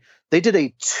February. They did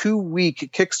a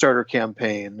 2-week Kickstarter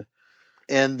campaign,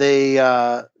 and they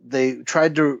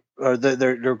tried to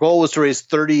their goal was to raise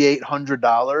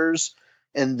 $3,800,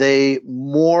 and they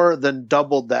more than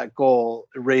doubled that goal,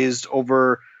 raised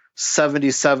over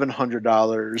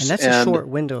 $7,700. And that's a short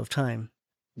window of time.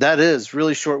 That is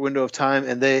really short window of time.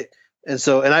 And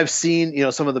I've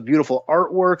seen, some of the beautiful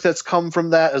artwork that's come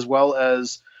from that, as well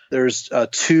as there's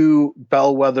 2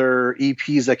 Bellwether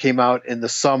EPs that came out in the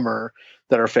summer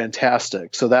that are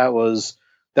fantastic. So that was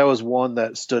one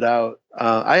that stood out.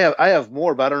 I have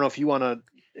more, but I don't know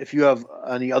if you have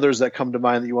any others that come to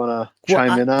mind that you want to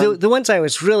chime in on. The ones I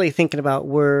was really thinking about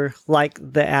were like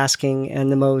The Asking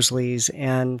and the Mosleys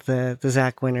and the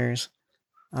Zach Winters.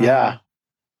 Yeah.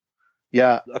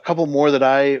 A couple more that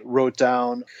I wrote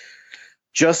down.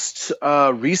 Just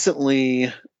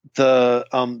recently,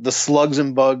 the Slugs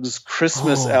and Bugs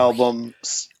Christmas album,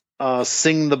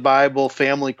 Sing the Bible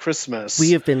Family Christmas.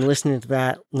 We have been listening to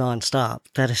that nonstop.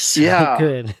 That is so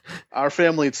good. Our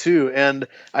family too. And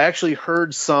I actually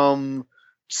heard some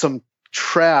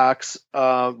tracks.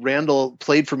 Randall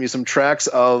played for me some tracks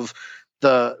of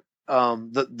the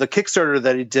Kickstarter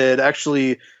that he did.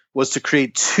 Actually was to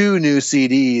create 2 new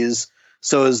CDs.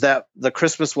 So is that the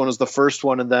Christmas one is the first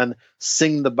one, and then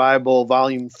Sing the Bible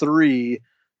Volume 3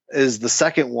 is the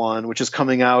second one, which is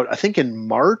coming out, I think, in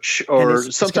March or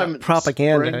sometime. It's got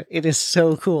propaganda. Spring. It is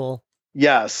so cool.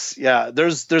 Yes, yeah.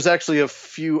 There's actually a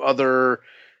few other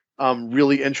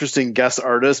really interesting guest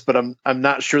artists, but I'm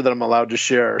not sure that I'm allowed to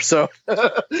share. So,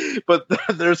 but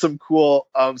there's some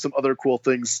other cool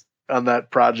things on that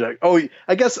project. Oh,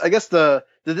 I guess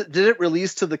did it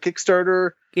release to the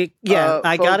Kickstarter?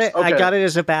 I got it. Okay. I got it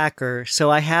as a backer.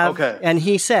 So I have, and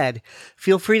he said,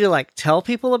 feel free to tell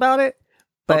people about it,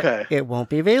 but it won't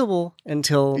be available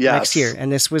until next year.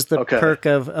 And this was the perk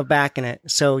of backing it.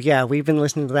 So yeah, we've been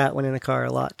listening to that one in the car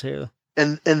a lot too.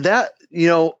 And that,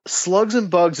 Slugs and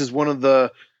Bugs is one of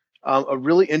the, a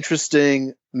really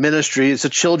interesting ministry. It's a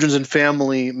children's and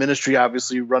family ministry,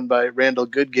 obviously run by Randall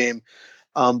Goodgame.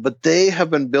 But they have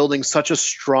been building such a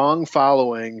strong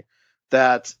following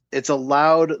that it's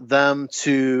allowed them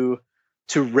to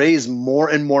raise more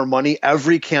and more money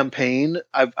every campaign.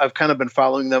 I've kind of been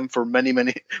following them for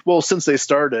since they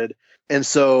started. And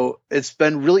so it's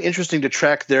been really interesting to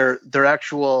track their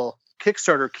actual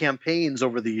Kickstarter campaigns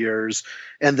over the years.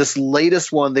 And this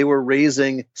latest one, they were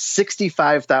raising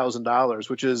 $65,000,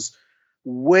 which is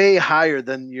way higher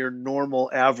than your normal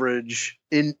average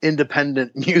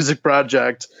independent music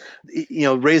project,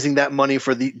 raising that money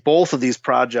for both of these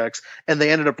projects. And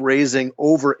they ended up raising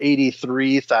over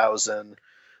 83,000,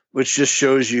 which just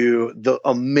shows you the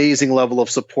amazing level of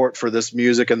support for this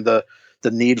music and the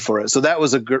need for it. So that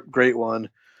was a great one.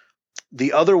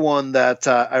 The other one that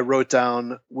I wrote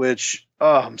down, which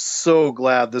I'm so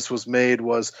glad this was made,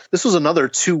 this was another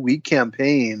 2-week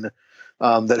campaign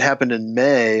that happened in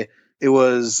May. It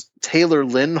was Taylor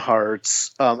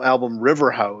Linhart's album River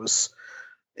House,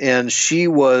 and she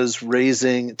was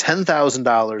raising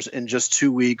 $10,000 in just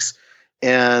 2 weeks,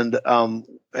 and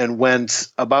went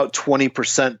about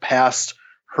 20% past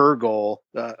her goal,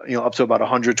 up to about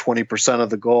 120% of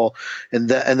the goal, and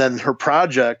then her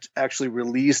project actually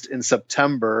released in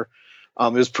September.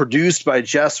 It was produced by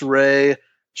Jess Ray,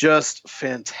 just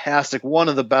fantastic, one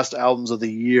of the best albums of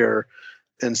the year.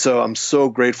 and so I'm so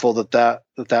grateful that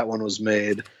one was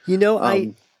made. You know,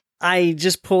 Um, I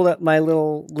just pulled up my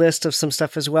little list of some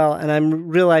stuff as well, and I'm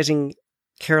realizing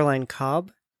Caroline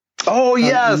Cobb, oh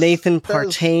yes, Nathan that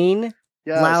was- Partain,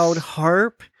 yes. Loud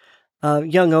Harp,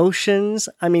 Young Oceans.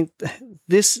 I mean,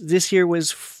 this year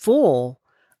was full.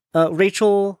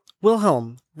 Rachel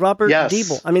Wilhelm, Robert Yes.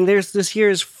 Diebel. I mean, this year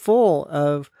is full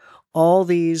of all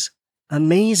these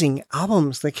amazing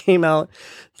albums that came out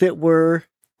that were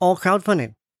all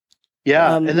crowdfunded.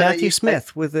 Yeah, and then Matthew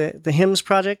Smith with the Hymns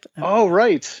Project. Oh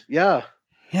right, yeah.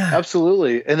 Yeah,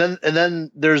 Absolutely. And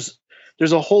then there's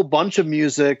a whole bunch of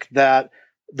music that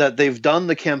they've done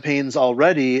the campaigns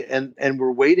already and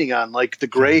we're waiting on, like the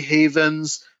Grey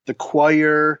Havens, the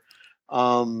Choir.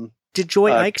 did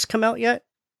Joy Ikes come out yet?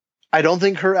 I don't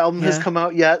think her album has Yeah. come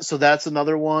out yet, so that's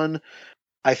another one.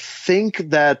 I think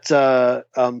that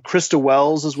Krista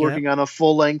Wells is working on a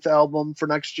full-length album for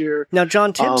next year. Now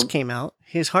John Tibbs came out.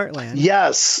 His Heartland.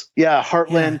 Yes, yeah,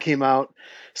 Heartland Yeah. came out.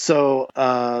 So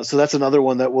that's another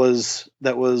one that was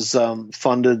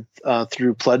funded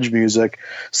through Pledge Music.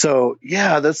 So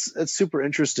yeah, that's super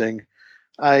interesting.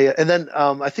 I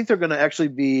think they're going to actually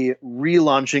be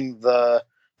relaunching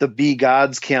the Be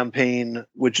Gods campaign,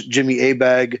 which Jimmy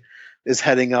Abegg is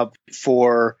heading up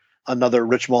for another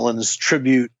Rich Mullins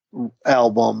tribute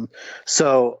album.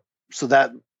 So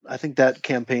that I think that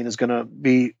campaign is going to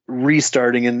be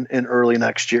restarting in early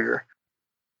next year.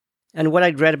 And what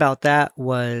I'd read about that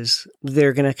was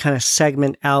they're going to kind of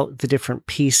segment out the different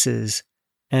pieces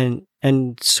and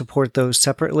support those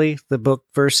separately, the book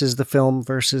versus the film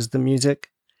versus the music.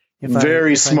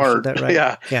 Very smart. That right.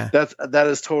 Yeah. That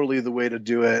is totally the way to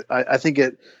do it. I think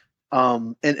it,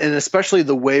 and especially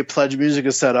the way Pledge Music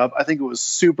is set up, I think it was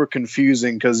super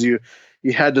confusing because you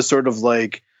had to sort of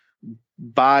like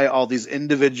buy all these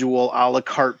individual a la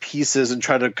carte pieces and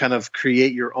try to kind of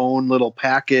create your own little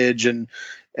package. And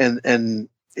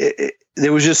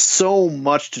there was just so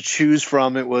much to choose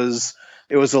from. It was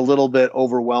a little bit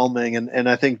overwhelming. And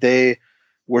I think they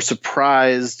were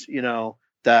surprised,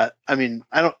 that, I mean,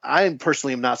 I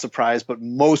personally am not surprised, but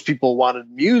most people wanted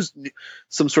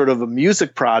some sort of a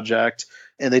music project,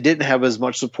 and they didn't have as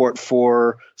much support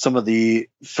for some of the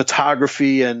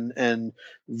photography and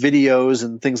videos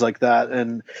and things like that.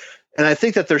 And I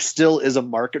think that there still is a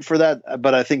market for that,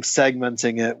 but I think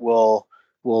segmenting it will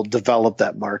develop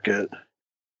that market.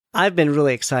 I've been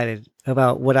really excited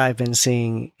about what I've been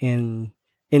seeing in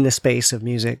the space of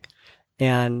music.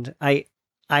 And I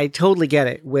totally get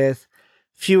it with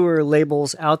fewer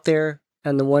labels out there,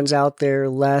 and the ones out there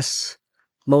less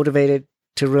motivated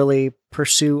to really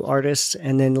pursue artists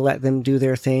and then let them do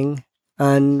their thing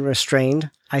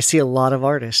unrestrained. I see a lot of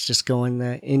artists just going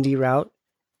the indie route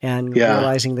and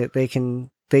realizing that they can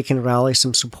rally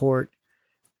some support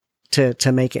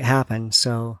to make it happen.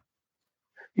 So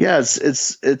yeah,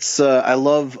 it's I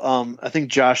love I think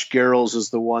Josh Garrels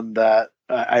is the one that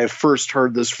I first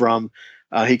heard this from.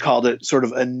 He called it sort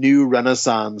of a new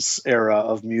Renaissance era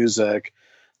of music,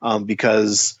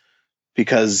 because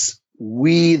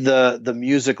we, the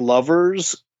music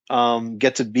lovers,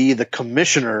 get to be the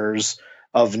commissioners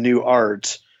of new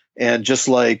art, and just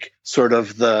like sort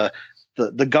of the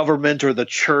government or the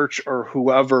church or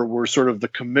whoever were sort of the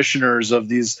commissioners of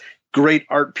these great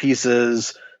art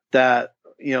pieces that,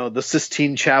 the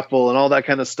Sistine Chapel and all that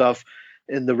kind of stuff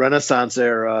in the Renaissance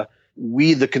era.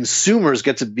 We, the consumers,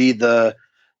 get to be the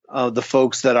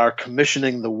folks that are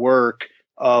commissioning the work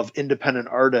of independent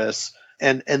artists,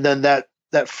 and then that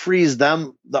frees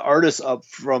them, the artists, up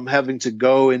from having to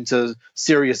go into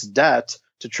serious debt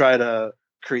to try to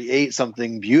create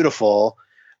something beautiful.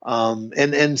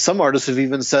 And some artists have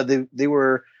even said they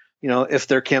were, if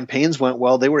their campaigns went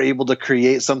well, they were able to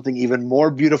create something even more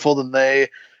beautiful than they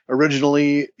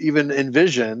originally even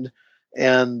envisioned.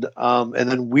 And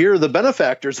then we're the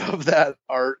benefactors of that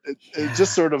art. It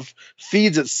just sort of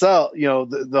feeds itself.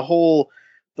 The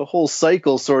whole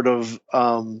cycle sort of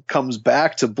comes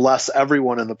back to bless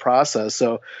everyone in the process.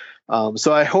 So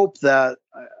I hope that,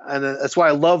 and that's why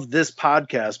I love this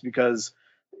podcast, because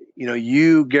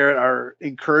you, Garrett, are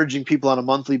encouraging people on a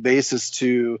monthly basis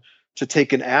to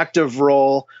take an active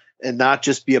role and not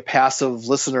just be a passive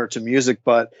listener to music,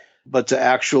 but to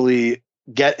actually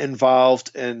get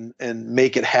involved and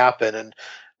make it happen.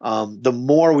 And the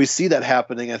more we see that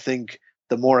happening, I think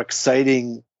the more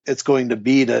exciting it's going to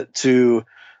be to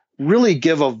really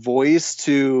give a voice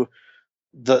to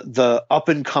the up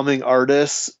and coming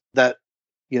artists that,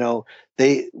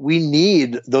 we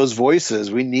need those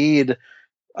voices. We need,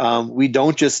 we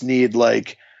don't just need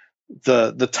like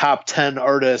the top 10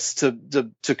 artists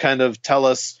to kind of tell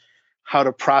us how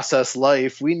to process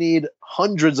life. We need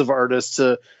hundreds of artists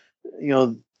to,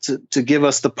 to give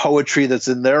us the poetry that's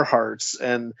in their hearts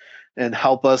and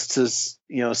help us to,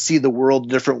 see the world a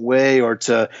different way, or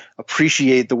to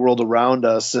appreciate the world around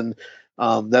us. And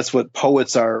that's what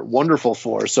poets are wonderful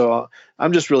for. So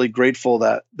I'm just really grateful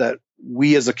that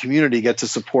we as a community get to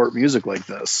support music like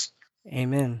this.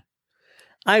 Amen.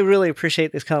 I really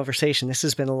appreciate this conversation. This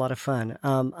has been a lot of fun.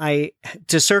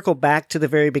 To circle back to the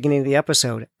very beginning of the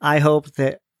episode, I hope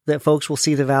that folks will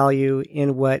see the value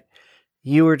in what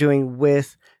you are doing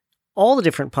with all the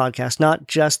different podcasts, not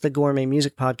just the Gourmet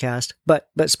Music Podcast, but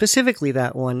specifically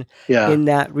that one, in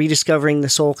that rediscovering the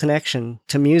soul connection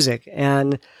to music.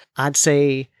 And I'd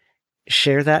say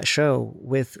share that show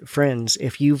with friends.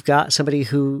 If you've got somebody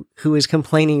who is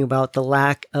complaining about the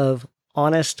lack of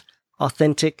honest,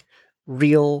 authentic,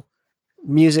 real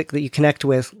music that you connect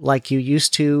with like you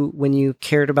used to when you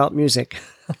cared about music,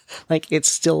 like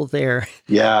it's still there.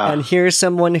 Yeah. And here's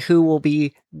someone who will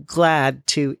be glad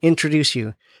to introduce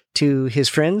you to his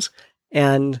friends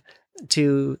and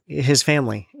to his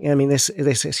family. I mean, this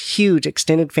huge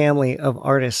extended family of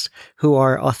artists who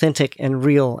are authentic and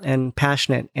real and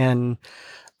passionate and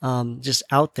just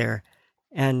out there.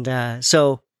 And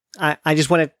so I just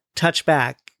want to touch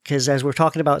back, because as we're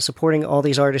talking about supporting all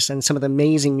these artists and some of the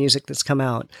amazing music that's come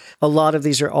out, a lot of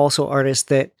these are also artists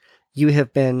that you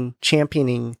have been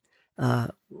championing,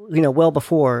 well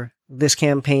before this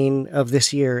campaign of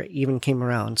this year even came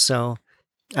around. So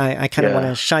I kind of want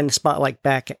to shine the spotlight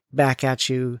back at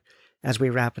you as we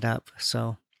wrap it up.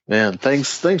 So, man,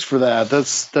 thanks for that.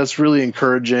 That's really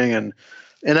encouraging,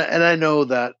 and I know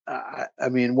that I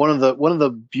mean, one of the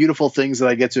beautiful things that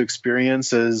I get to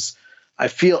experience is I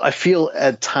feel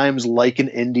at times like an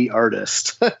indie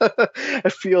artist. I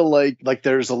feel like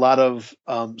there's a lot of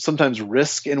sometimes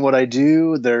risk in what I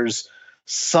do. There's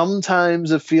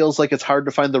sometimes it feels like it's hard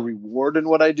to find the reward in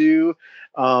what I do.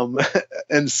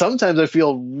 And sometimes I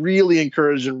feel really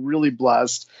encouraged and really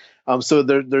blessed. So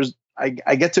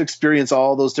I get to experience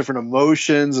all those different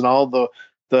emotions and all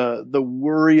the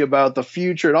worry about the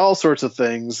future and all sorts of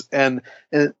things. And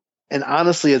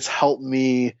honestly, it's helped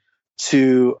me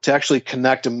to actually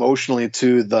connect emotionally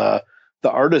to the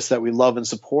artists that we love and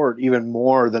support even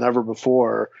more than ever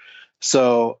before.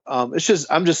 So I'm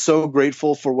just so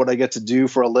grateful for what I get to do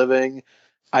for a living.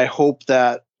 I hope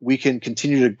that we can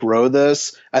continue to grow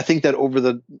this. I think that over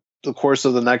the course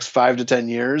of the next 5 to 10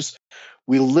 years,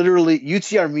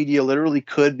 UTR Media literally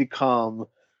could become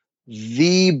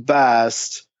the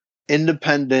best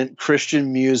independent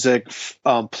Christian music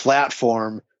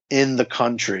platform in the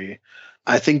country.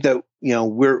 I think that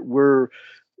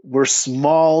we're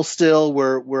small still.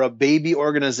 We're a baby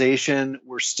organization.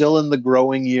 We're still in the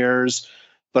growing years,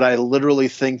 but I literally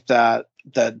think that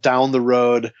down the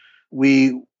road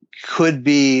we could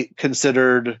be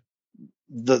considered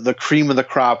the cream of the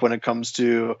crop when it comes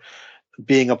to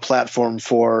being a platform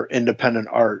for independent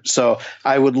art. So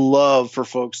I would love for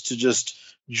folks to just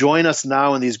join us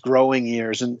now in these growing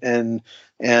years and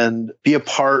be a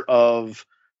part of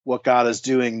what God is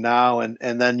doing now. And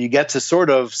then you get to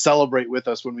sort of celebrate with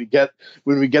us when we get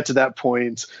to that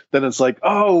point. Then it's like,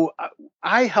 oh,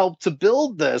 I helped to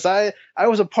build this. I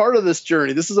was a part of this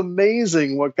journey. This is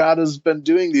amazing what God has been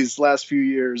doing these last few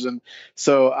years. And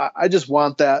so I just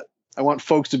want that. I want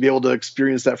folks to be able to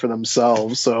experience that for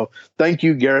themselves. So thank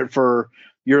you, Garrett, for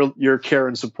your care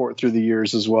and support through the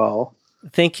years as well.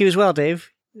 Thank you as well,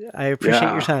 Dave. I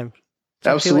appreciate your time.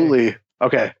 Absolutely.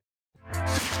 Okay.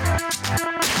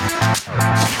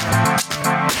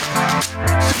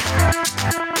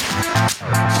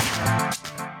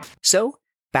 So,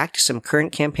 back to some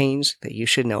current campaigns that you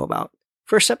should know about.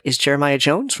 First up is Jeremiah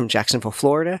Jones from Jacksonville,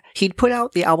 Florida. He'd put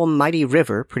out the album Mighty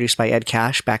River, produced by Ed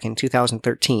Cash, back in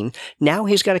 2013. Now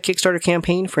he's got a Kickstarter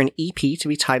campaign for an EP to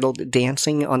be titled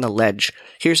Dancing on the Ledge.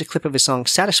 Here's a clip of his song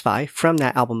Satisfy from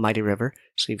that album Mighty River,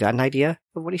 so you've got an idea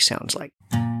of what he sounds like.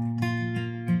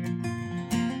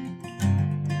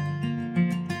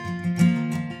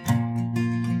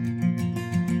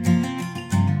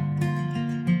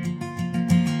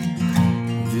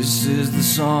 This is the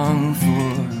song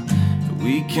for the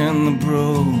weak and the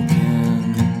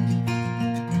broken.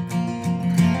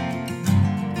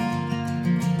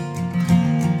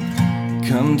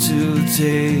 Come to the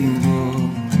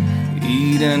table,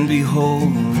 eat and be whole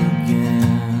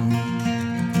again.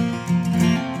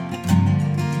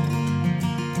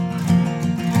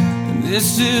 And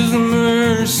this is the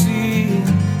mercy,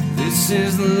 this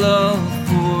is the love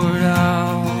poured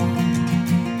out.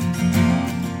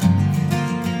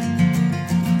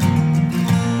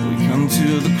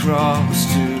 To the cross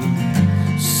to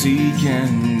seek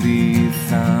and be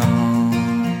found.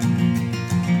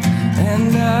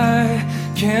 and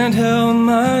I can't help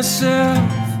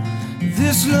myself.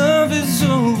 This love is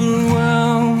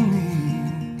overwhelming,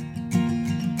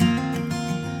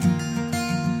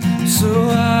 so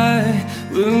I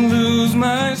will lose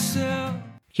myself.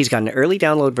 He's got an early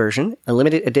download version, a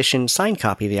limited edition signed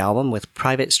copy of the album with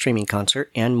private streaming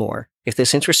concert, and more. If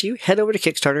this interests you, head over to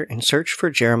Kickstarter and search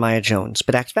for Jeremiah Jones.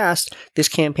 But act fast, this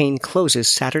campaign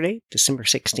closes Saturday, December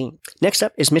 16th. Next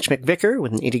up is Mitch McVicker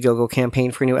with an Indiegogo campaign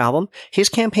for a new album. His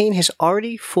campaign has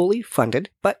already fully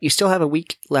funded, but you still have a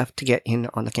week left to get in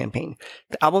on the campaign.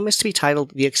 The album is to be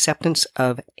titled The Acceptance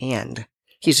of And.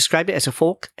 He's described it as a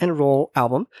folk and roll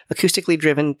album, acoustically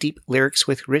driven, deep lyrics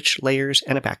with rich layers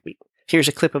and a backbeat. Here's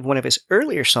a clip of one of his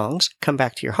earlier songs, Come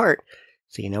Back to Your Heart,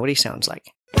 so you know what he sounds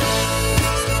like.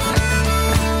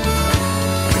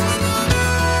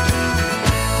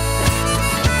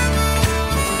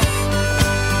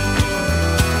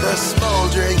 The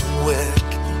smoldering wick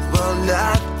will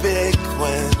not be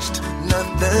quenched.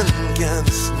 Nothing can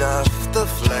snuff the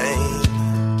flame.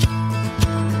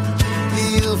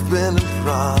 You've been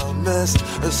promised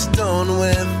a stone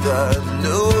with a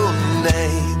new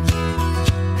name.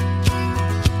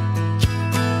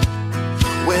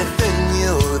 Within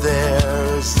you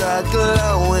there's a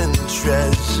glowing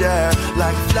treasure,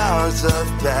 like flowers of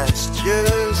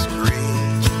pastures green.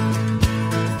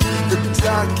 The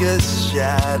darkest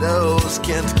shadows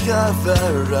can't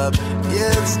cover up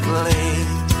its gleam.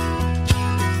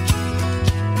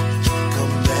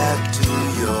 Come back to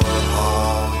your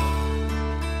heart.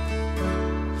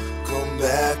 Come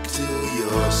back to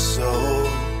your soul.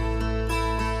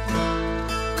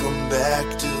 Come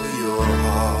back to your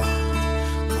heart.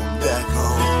 Come back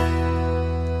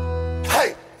home.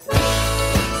 Hey!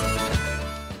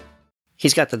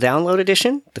 He's got the download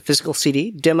edition, the physical CD,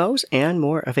 demos, and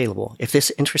more available. If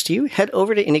this interests you, head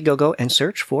over to Indiegogo and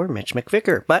search for Mitch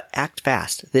McVicker. But act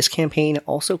fast. This campaign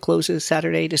also closes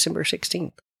Saturday, December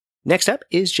 16th. Next up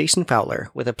is Jason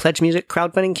Fowler with a Pledge Music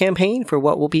crowdfunding campaign for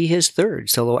what will be his third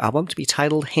solo album to be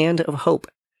titled Hand of Hope.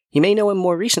 You may know him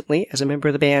more recently as a member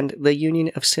of the band The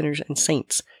Union of Sinners and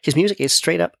Saints. His music is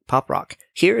straight up pop rock.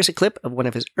 Here is a clip of one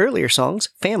of his earlier songs,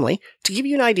 Family, to give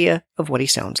you an idea of what he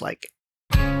sounds like.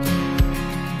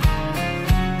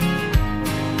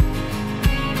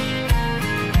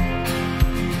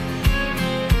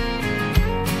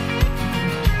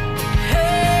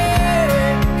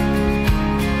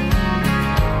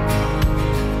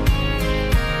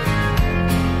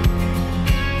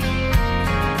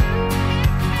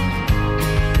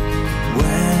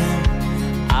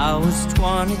 I was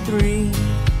 23,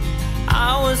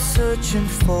 I was searching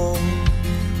for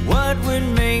what would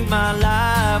make my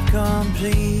life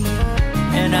complete.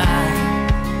 And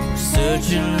I was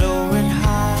searching low and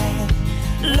high,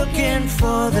 looking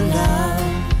for the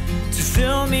love to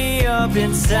fill me up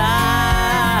inside.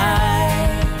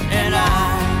 And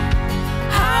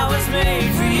I was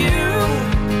made for you.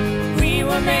 We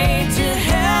were made to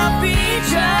help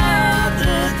each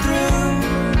other through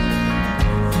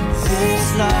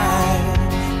this life,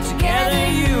 together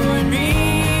you and me.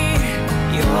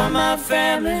 You're my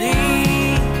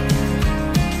family.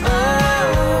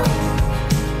 Oh,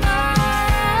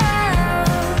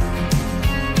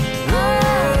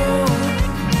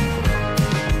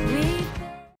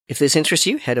 If this interests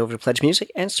you, head over to Pledge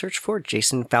Music and search for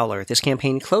Jason Fowler. This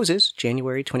campaign closes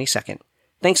January 22nd.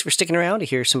 Thanks for sticking around to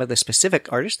hear some of the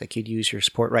specific artists that could use your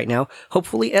support right now.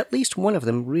 Hopefully at least one of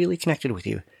them really connected with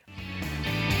you.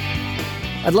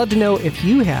 I'd love to know if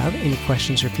you have any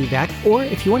questions or feedback, or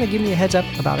if you want to give me a heads up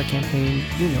about a campaign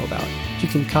you know about. You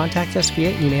can contact us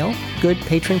via email,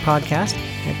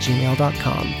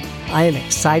 goodpatronpodcast@gmail.com. I am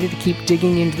excited to keep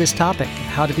digging into this topic of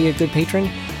how to be a good patron,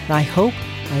 and I hope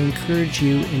I encourage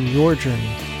you in your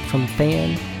journey from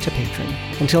fan to patron.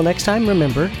 Until next time,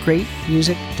 remember, great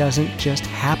music doesn't just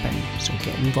happen, so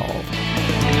get involved.